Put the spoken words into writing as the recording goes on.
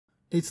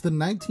It's the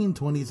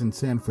 1920s in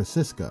San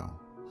Francisco.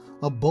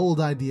 A bold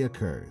idea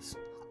occurs,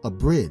 a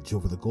bridge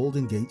over the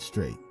Golden Gate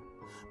Strait.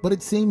 But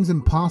it seems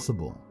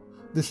impossible.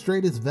 The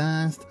strait is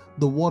vast,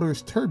 the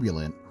waters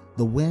turbulent,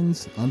 the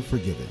winds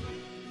unforgiving.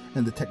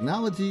 And the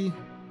technology,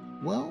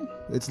 well,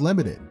 it's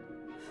limited.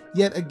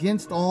 Yet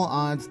against all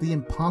odds, the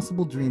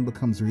impossible dream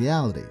becomes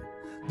reality.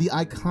 The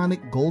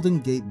iconic Golden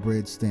Gate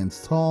Bridge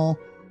stands tall,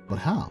 but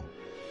how?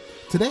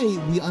 Today,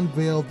 we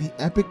unveil the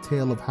epic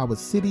tale of how a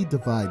city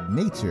defied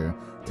nature,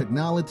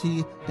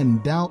 technology,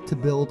 and doubt to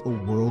build a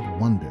world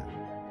wonder.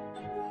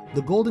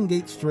 The Golden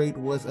Gate Strait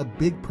was a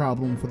big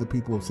problem for the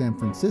people of San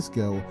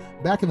Francisco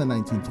back in the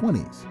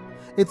 1920s.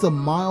 It's a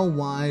mile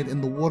wide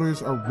and the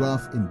waters are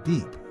rough and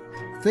deep.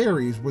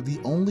 Ferries were the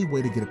only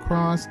way to get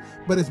across,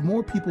 but as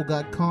more people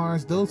got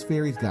cars, those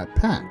ferries got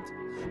packed.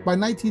 By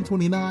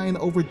 1929,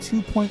 over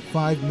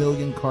 2.5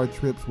 million car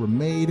trips were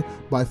made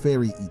by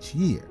ferry each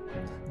year.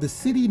 The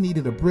city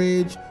needed a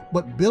bridge,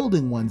 but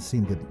building one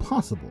seemed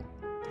impossible.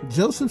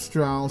 Joseph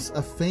Strauss,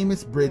 a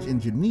famous bridge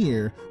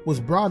engineer, was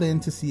brought in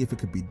to see if it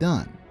could be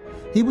done.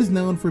 He was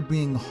known for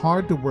being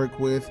hard to work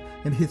with,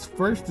 and his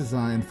first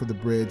design for the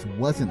bridge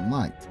wasn't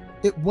liked.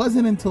 It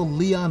wasn't until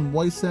Leon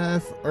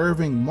Moisseiff,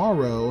 Irving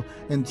Morrow,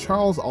 and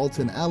Charles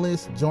Alton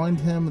Ellis joined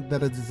him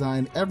that a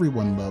design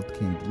everyone loved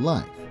came to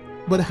life.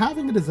 But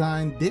having a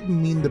design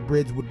didn't mean the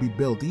bridge would be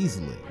built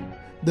easily.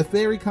 The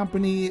ferry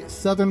company,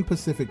 Southern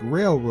Pacific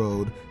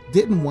Railroad,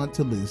 didn't want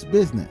to lose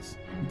business.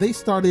 They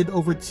started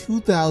over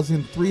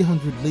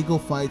 2,300 legal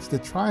fights to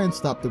try and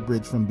stop the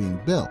bridge from being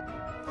built.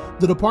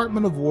 The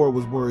Department of War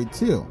was worried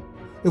too.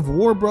 If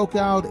war broke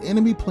out,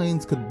 enemy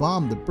planes could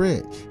bomb the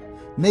bridge.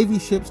 Navy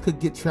ships could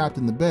get trapped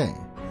in the bay.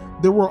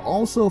 There were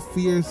also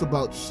fears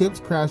about ships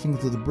crashing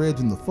into the bridge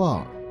in the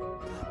fog.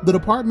 The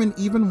department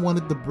even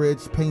wanted the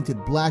bridge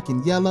painted black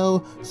and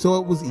yellow so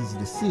it was easy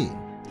to see.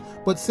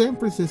 But San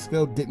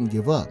Francisco didn't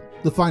give up.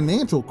 The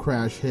financial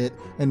crash hit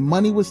and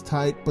money was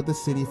tight, but the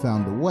city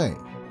found a way.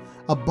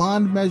 A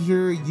bond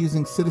measure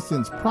using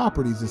citizens'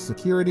 properties as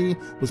security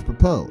was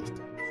proposed.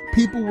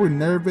 People were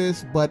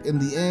nervous, but in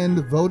the end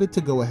voted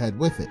to go ahead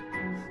with it.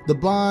 The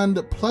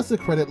bond, plus a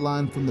credit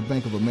line from the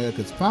Bank of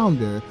America's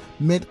founder,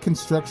 meant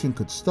construction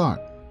could start.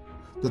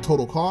 The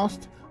total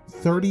cost?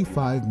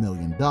 $35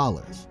 million.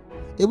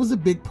 It was a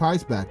big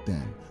price back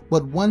then,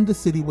 but one the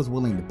city was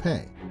willing to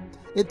pay.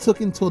 It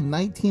took until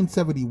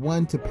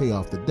 1971 to pay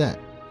off the debt.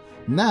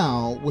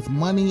 Now, with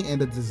money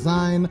and a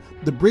design,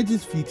 the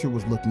bridge's future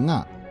was looking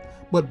up.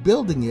 But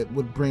building it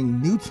would bring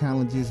new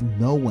challenges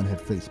no one had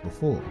faced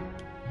before.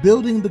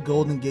 Building the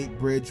Golden Gate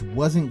Bridge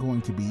wasn't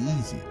going to be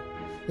easy.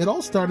 It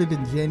all started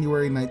in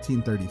January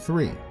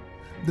 1933.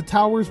 The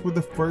towers were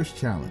the first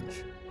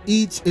challenge.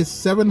 Each is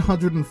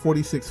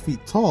 746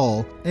 feet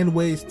tall and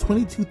weighs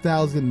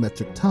 22,000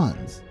 metric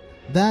tons.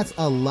 That's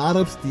a lot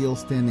of steel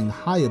standing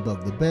high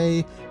above the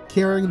bay,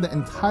 carrying the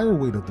entire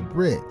weight of the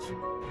bridge.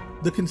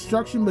 The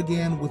construction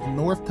began with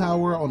North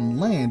Tower on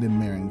land in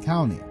Marin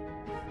County.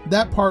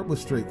 That part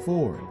was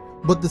straightforward,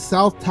 but the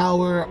South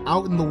Tower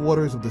out in the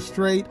waters of the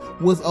strait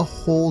was a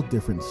whole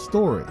different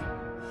story.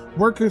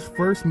 Workers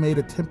first made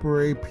a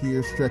temporary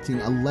pier stretching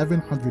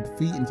 1,100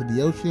 feet into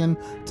the ocean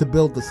to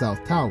build the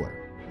South Tower.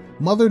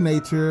 Mother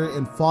Nature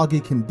and foggy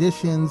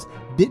conditions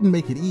didn't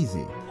make it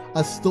easy.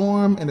 A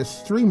storm and a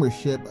streamer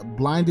ship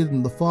blinded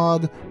in the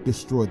fog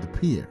destroyed the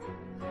pier.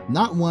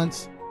 Not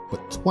once,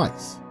 but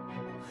twice.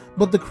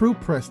 But the crew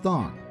pressed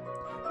on.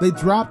 They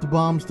dropped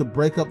bombs to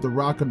break up the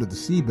rock under the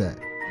seabed.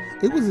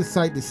 It was a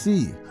sight to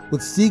see,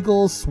 with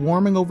seagulls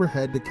swarming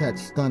overhead to catch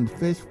stunned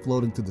fish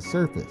floating to the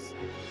surface.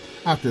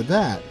 After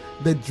that,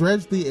 they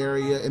dredged the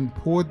area and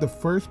poured the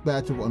first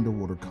batch of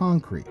underwater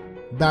concrete.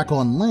 Back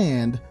on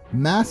land,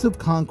 massive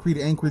concrete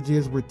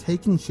anchorages were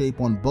taking shape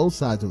on both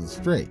sides of the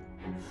strait.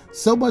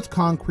 So much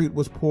concrete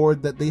was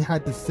poured that they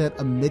had to set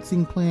a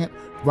mixing plant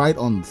right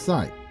on the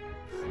site.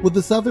 With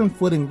the southern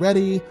footing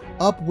ready,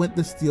 up went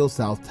the steel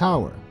South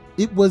Tower.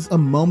 It was a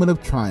moment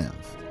of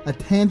triumph, a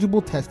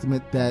tangible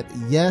testament that,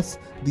 yes,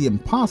 the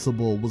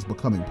impossible was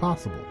becoming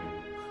possible.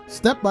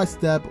 Step by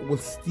step,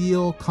 with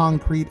steel,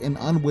 concrete, and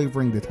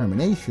unwavering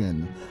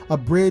determination, a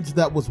bridge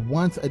that was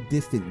once a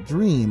distant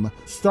dream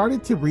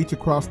started to reach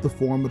across the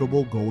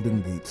formidable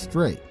Golden Gate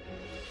Strait.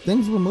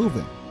 Things were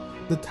moving.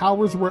 The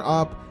towers were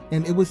up,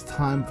 and it was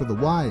time for the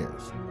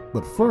wires.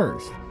 But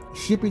first,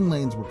 shipping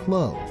lanes were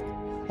closed.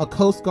 A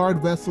Coast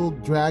Guard vessel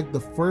dragged the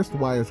first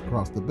wires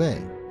across the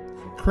bay.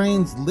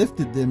 Cranes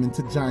lifted them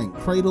into giant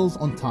cradles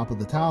on top of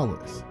the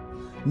towers.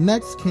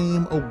 Next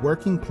came a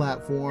working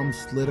platform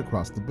slid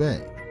across the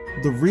bay.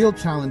 The real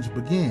challenge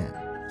began,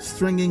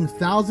 stringing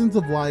thousands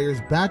of wires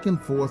back and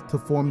forth to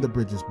form the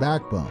bridge's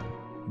backbone.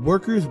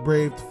 Workers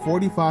braved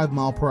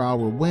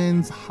 45-mile-per-hour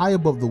winds high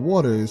above the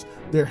waters,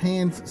 their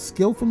hands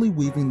skillfully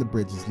weaving the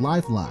bridge's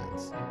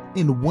lifelines.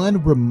 In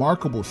one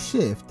remarkable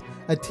shift,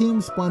 a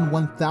team spun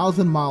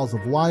 1,000 miles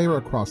of wire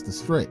across the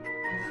strait.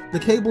 The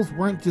cables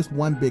weren't just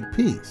one big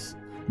piece.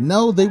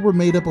 No, they were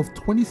made up of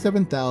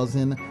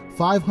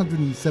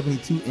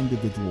 27,572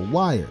 individual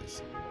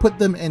wires. Put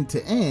them end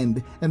to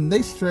end, and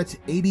they stretch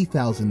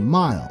 80,000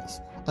 miles,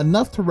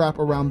 enough to wrap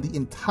around the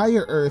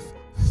entire Earth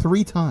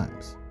 3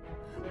 times.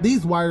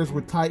 These wires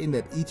were tightened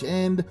at each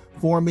end,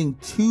 forming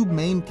 2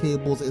 main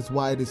cables as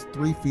wide as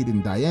 3 feet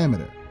in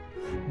diameter.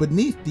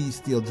 Beneath these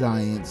steel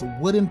giants,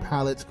 wooden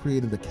pallets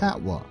created a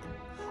catwalk.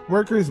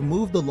 Workers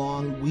moved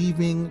along,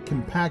 weaving,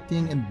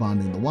 compacting, and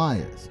bonding the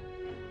wires.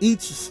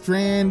 Each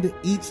strand,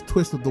 each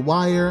twist of the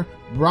wire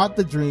brought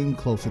the dream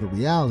closer to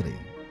reality.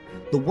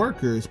 The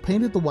workers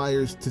painted the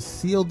wires to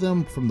seal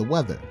them from the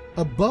weather.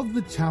 Above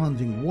the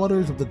challenging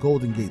waters of the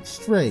Golden Gate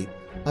Strait,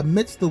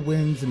 amidst the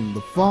winds and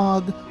the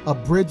fog, a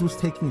bridge was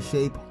taking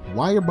shape,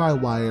 wire by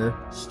wire,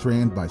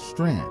 strand by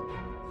strand.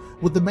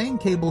 With the main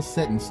cables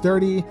set and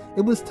sturdy,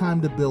 it was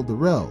time to build the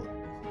road.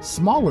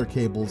 Smaller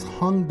cables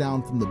hung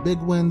down from the big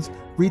ones,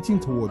 reaching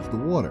towards the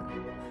water.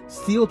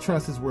 Steel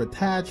trusses were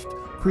attached,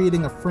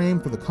 creating a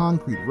frame for the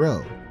concrete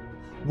road.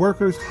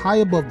 Workers high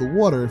above the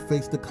water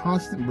faced the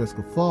constant risk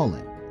of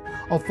falling.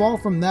 A fall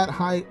from that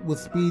height with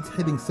speeds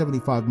hitting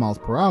 75 miles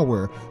per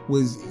hour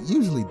was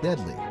usually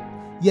deadly.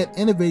 Yet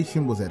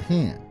innovation was at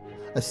hand.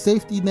 A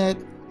safety net,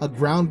 a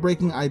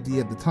groundbreaking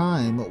idea at the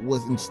time,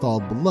 was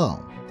installed below.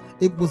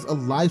 It was a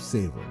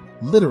lifesaver,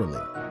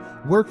 literally.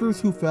 Workers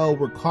who fell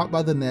were caught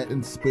by the net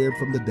and spared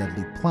from the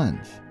deadly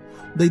plunge.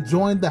 They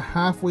joined the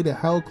Halfway to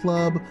Hell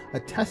Club, a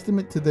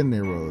testament to their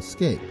narrow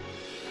escape.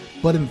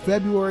 But in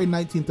February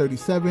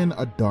 1937,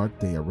 a dark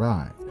day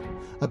arrived.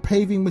 A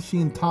paving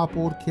machine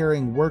toppled,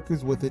 carrying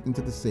workers with it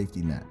into the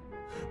safety net.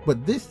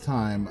 But this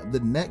time, the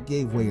net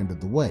gave way under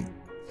the weight.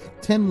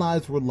 10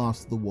 lives were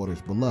lost to the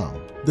waters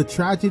below. The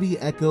tragedy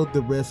echoed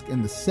the risk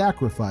and the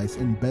sacrifice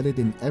embedded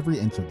in every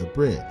inch of the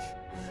bridge.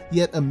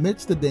 Yet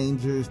amidst the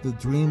dangers, the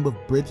dream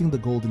of bridging the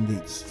Golden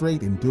Gate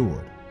Strait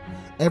endured.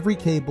 Every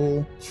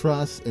cable,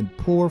 truss, and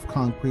pour of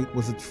concrete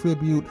was a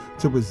tribute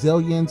to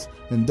resilience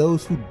and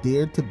those who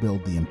dared to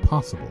build the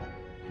impossible.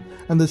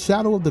 In the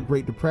shadow of the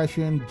Great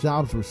Depression,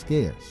 jobs were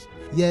scarce.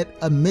 Yet,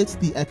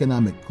 amidst the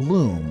economic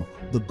gloom,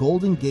 the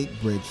Golden Gate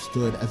Bridge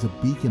stood as a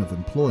beacon of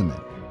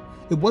employment.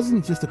 It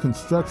wasn't just a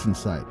construction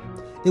site,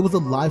 it was a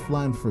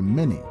lifeline for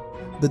many.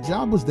 The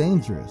job was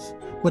dangerous,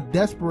 but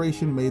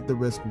desperation made the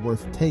risk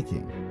worth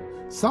taking.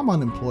 Some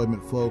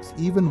unemployment folks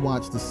even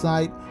watched the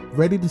site,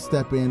 ready to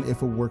step in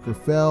if a worker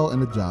fell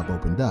and a job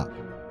opened up.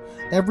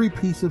 Every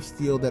piece of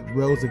steel that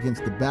rose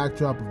against the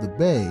backdrop of the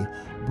bay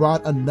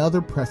brought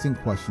another pressing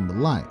question to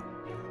light.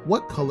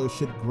 What color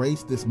should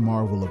grace this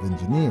marvel of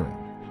engineering?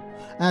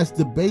 As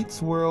debate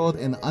swirled,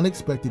 an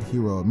unexpected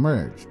hero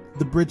emerged,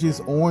 the bridge's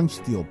orange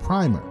steel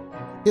primer.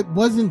 It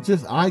wasn't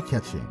just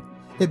eye-catching,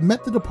 it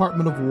met the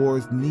Department of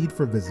War's need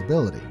for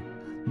visibility.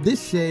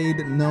 This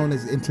shade, known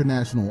as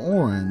International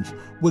Orange,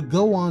 would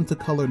go on to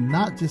color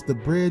not just the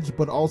bridge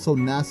but also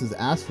NASA's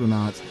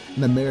astronauts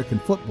and American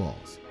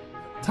footballs.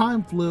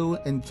 Time flew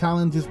and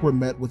challenges were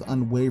met with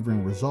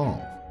unwavering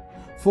resolve.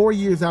 4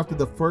 years after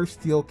the first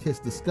steel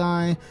kissed the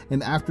sky,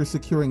 and after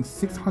securing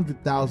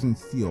 600,000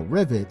 steel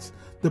rivets,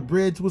 the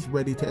bridge was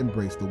ready to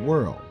embrace the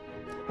world.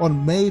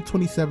 On May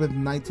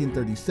 27,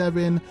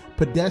 1937,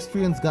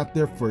 pedestrians got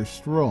their first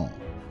stroll.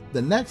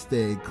 The next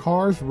day,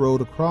 cars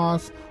rode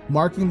across,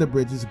 marking the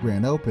bridge's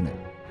grand opening.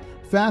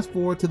 Fast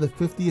forward to the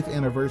 50th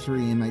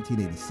anniversary in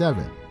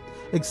 1987.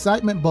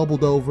 Excitement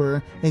bubbled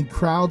over, and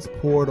crowds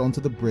poured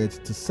onto the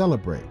bridge to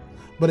celebrate.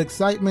 But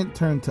excitement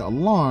turned to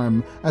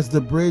alarm as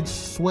the bridge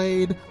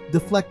swayed,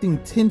 deflecting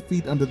 10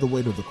 feet under the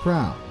weight of the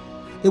crowd.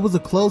 It was a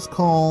close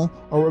call,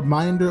 a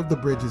reminder of the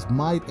bridge's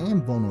might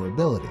and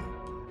vulnerability.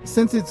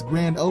 Since its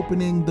grand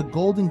opening, the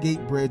Golden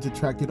Gate Bridge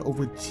attracted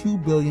over 2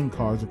 billion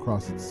cars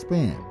across its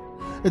span.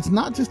 It's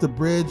not just a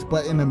bridge,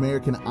 but an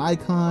American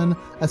icon,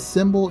 a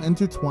symbol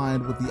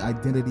intertwined with the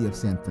identity of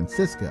San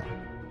Francisco.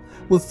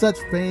 With such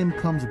fame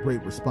comes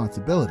great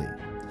responsibility.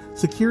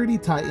 Security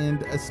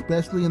tightened,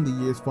 especially in the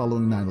years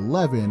following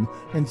 9/11,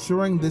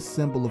 ensuring this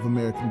symbol of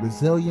American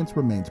resilience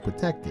remains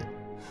protected.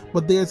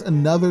 But there's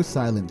another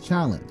silent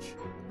challenge: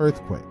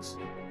 earthquakes.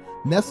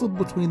 Nestled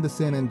between the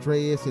San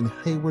Andreas and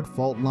Hayward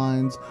fault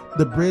lines,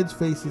 the bridge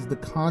faces the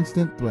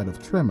constant threat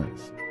of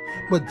tremors.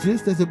 But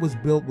just as it was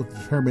built with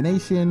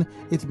determination,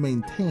 it's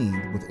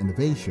maintained with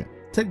innovation.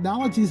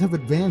 Technologies have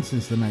advanced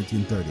since the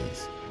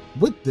 1930s.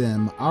 With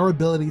them, our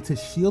ability to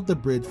shield the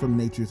bridge from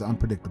nature's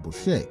unpredictable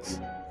shakes.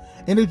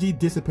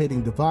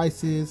 Energy-dissipating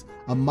devices,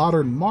 a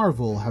modern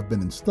marvel, have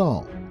been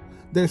installed.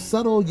 They're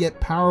subtle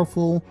yet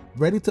powerful,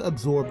 ready to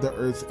absorb the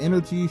Earth's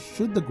energy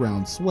should the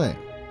ground sway.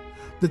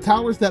 The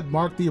towers that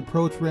mark the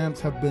approach ramps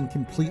have been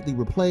completely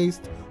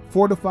replaced,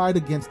 fortified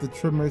against the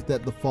tremors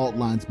that the fault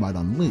lines might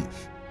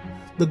unleash.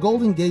 The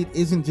Golden Gate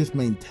isn't just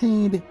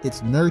maintained,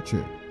 it's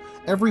nurtured.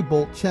 Every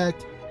bolt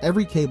checked,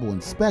 every cable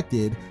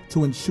inspected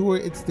to ensure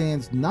it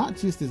stands not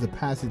just as a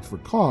passage for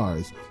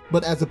cars,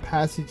 but as a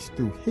passage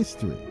through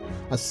history,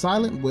 a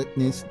silent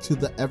witness to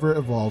the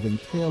ever-evolving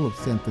tale of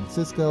San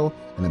Francisco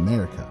and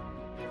America.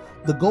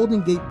 The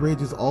Golden Gate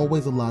Bridge is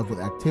always alive with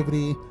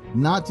activity,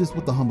 not just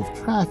with the hum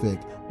of traffic,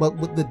 but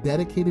with the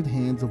dedicated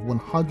hands of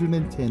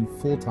 110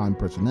 full-time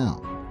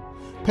personnel.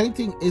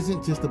 Painting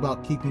isn't just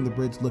about keeping the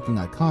bridge looking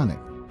iconic.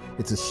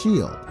 It's a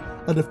shield,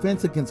 a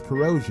defense against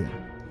corrosion.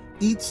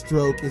 Each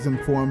stroke is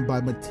informed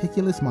by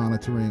meticulous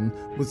monitoring,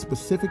 with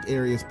specific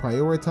areas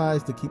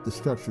prioritized to keep the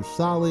structure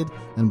solid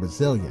and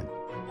resilient.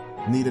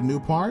 Need a new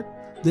part?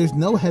 There's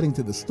no heading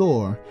to the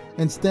store.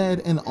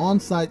 Instead, an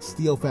on-site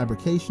steel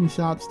fabrication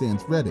shop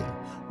stands ready,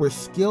 where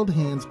skilled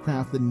hands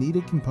craft the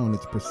needed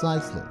components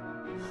precisely.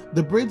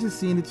 The bridge has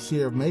seen its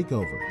share of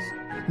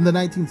makeovers. In the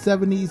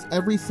 1970s,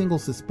 every single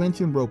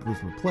suspension rope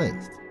was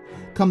replaced.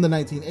 Come the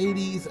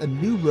 1980s, a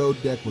new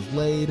road deck was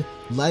laid,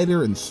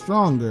 lighter and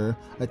stronger,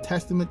 a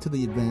testament to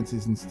the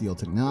advances in steel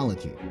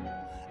technology.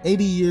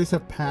 80 years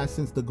have passed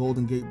since the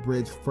Golden Gate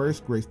Bridge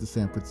first graced the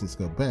San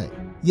Francisco Bay.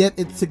 Yet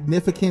its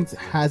significance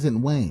hasn't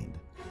waned.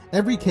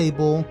 Every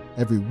cable,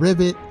 every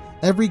rivet,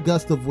 every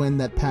gust of wind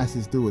that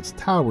passes through its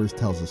towers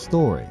tells a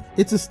story.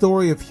 It's a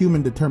story of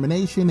human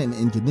determination and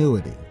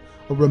ingenuity,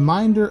 a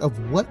reminder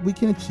of what we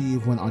can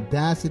achieve when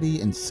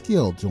audacity and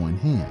skill join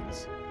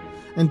hands.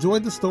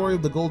 Enjoyed the story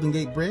of the Golden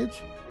Gate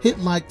Bridge? Hit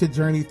like to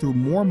journey through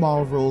more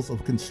marvels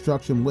of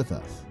construction with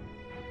us.